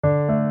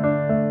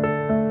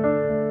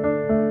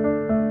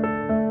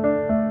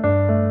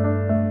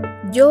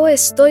Yo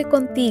estoy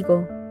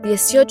contigo,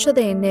 18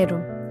 de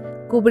enero.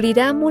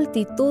 Cubrirá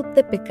multitud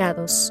de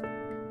pecados.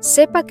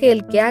 Sepa que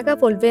el que haga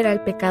volver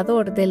al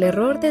pecador del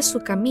error de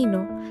su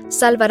camino,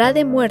 salvará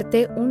de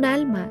muerte un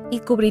alma y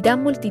cubrirá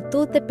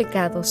multitud de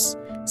pecados.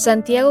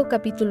 Santiago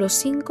capítulo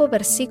 5,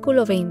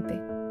 versículo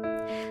 20.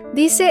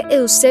 Dice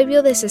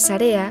Eusebio de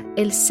Cesarea,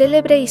 el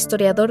célebre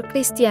historiador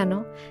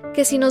cristiano,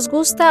 que si nos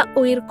gusta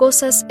oír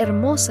cosas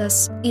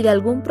hermosas y de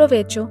algún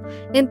provecho,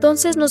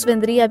 entonces nos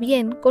vendría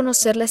bien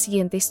conocer la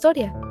siguiente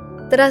historia.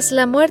 Tras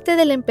la muerte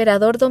del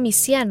emperador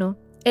Domiciano,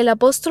 el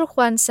apóstol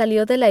Juan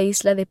salió de la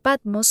isla de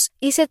Patmos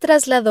y se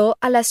trasladó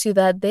a la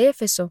ciudad de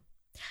Éfeso.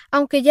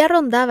 Aunque ya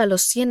rondaba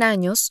los 100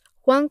 años,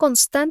 Juan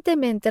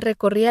constantemente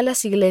recorría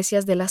las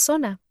iglesias de la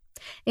zona.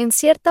 En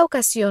cierta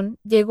ocasión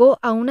llegó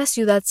a una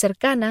ciudad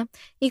cercana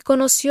y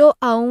conoció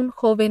a un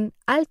joven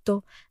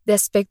alto, de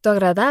aspecto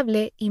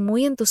agradable y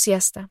muy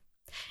entusiasta.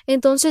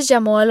 Entonces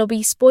llamó al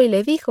obispo y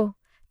le dijo: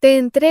 «Te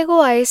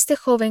entrego a este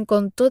joven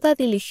con toda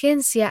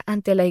diligencia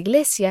ante la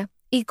iglesia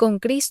y con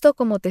Cristo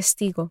como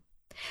testigo».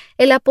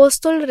 El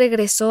apóstol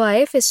regresó a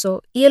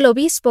Éfeso y el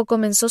obispo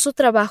comenzó su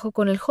trabajo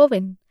con el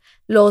joven.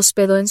 Lo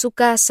hospedó en su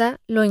casa,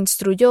 lo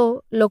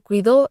instruyó, lo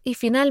cuidó y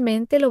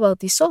finalmente lo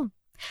bautizó.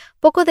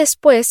 Poco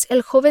después,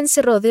 el joven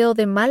se rodeó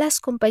de malas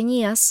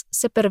compañías,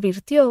 se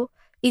pervirtió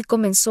y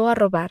comenzó a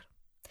robar.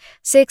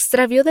 Se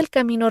extravió del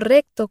camino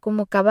recto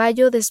como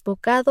caballo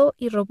desbocado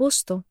y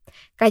robusto,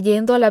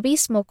 cayendo al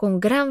abismo con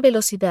gran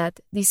velocidad,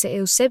 dice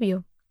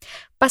Eusebio.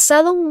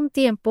 Pasado un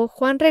tiempo,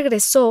 Juan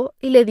regresó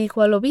y le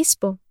dijo al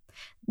obispo: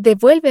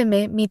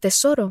 «Devuélveme mi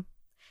tesoro».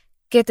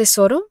 «¿Qué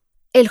tesoro?».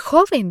 «El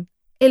joven».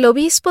 El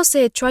obispo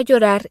se echó a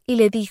llorar y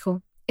le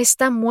dijo: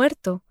 «Está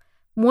muerto,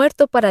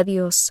 muerto para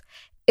Dios.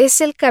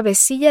 Es el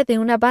cabecilla de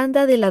una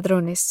banda de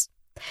ladrones».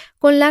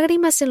 Con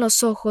lágrimas en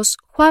los ojos,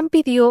 Juan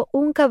pidió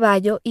un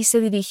caballo y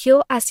se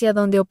dirigió hacia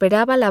donde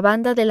operaba la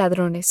banda de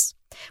ladrones.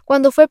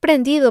 Cuando fue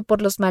prendido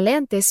por los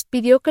maleantes,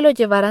 pidió que lo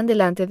llevaran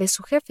delante de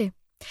su jefe.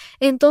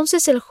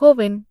 Entonces el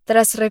joven,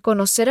 tras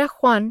reconocer a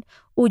Juan,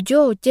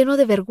 huyó lleno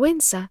de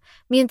vergüenza,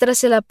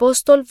 mientras el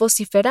apóstol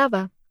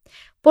vociferaba: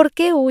 «¿Por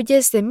qué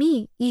huyes de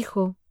mí,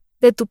 hijo,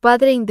 de tu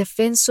padre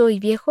indefenso y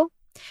viejo?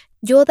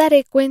 Yo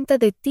daré cuenta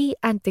de ti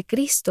ante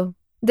Cristo.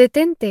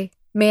 Detente,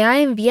 me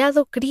ha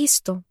enviado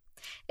Cristo».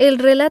 El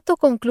relato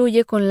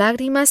concluye con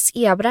lágrimas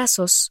y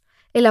abrazos.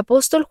 El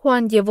apóstol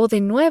Juan llevó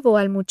de nuevo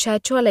al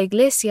muchacho a la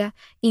iglesia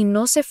y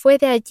no se fue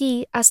de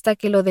allí hasta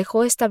que lo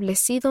dejó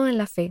establecido en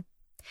la fe.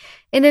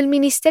 En el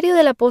ministerio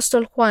del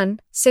apóstol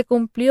Juan se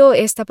cumplió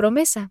esta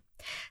promesa: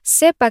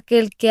 «Sepa que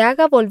el que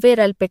haga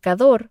volver al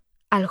pecador,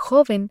 al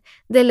joven,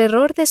 del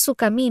error de su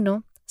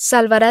camino,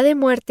 salvará de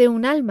muerte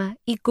un alma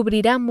y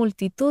cubrirá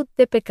multitud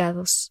de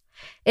pecados».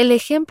 El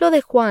ejemplo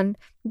de Juan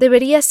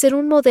debería ser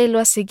un modelo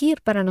a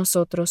seguir para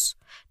nosotros.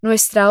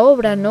 Nuestra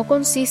obra no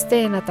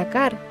consiste en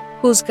atacar,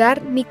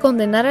 juzgar ni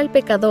condenar al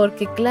pecador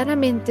que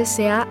claramente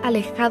se ha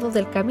alejado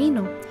del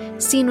camino,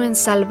 sino en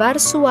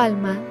salvar su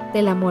alma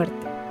de la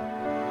muerte.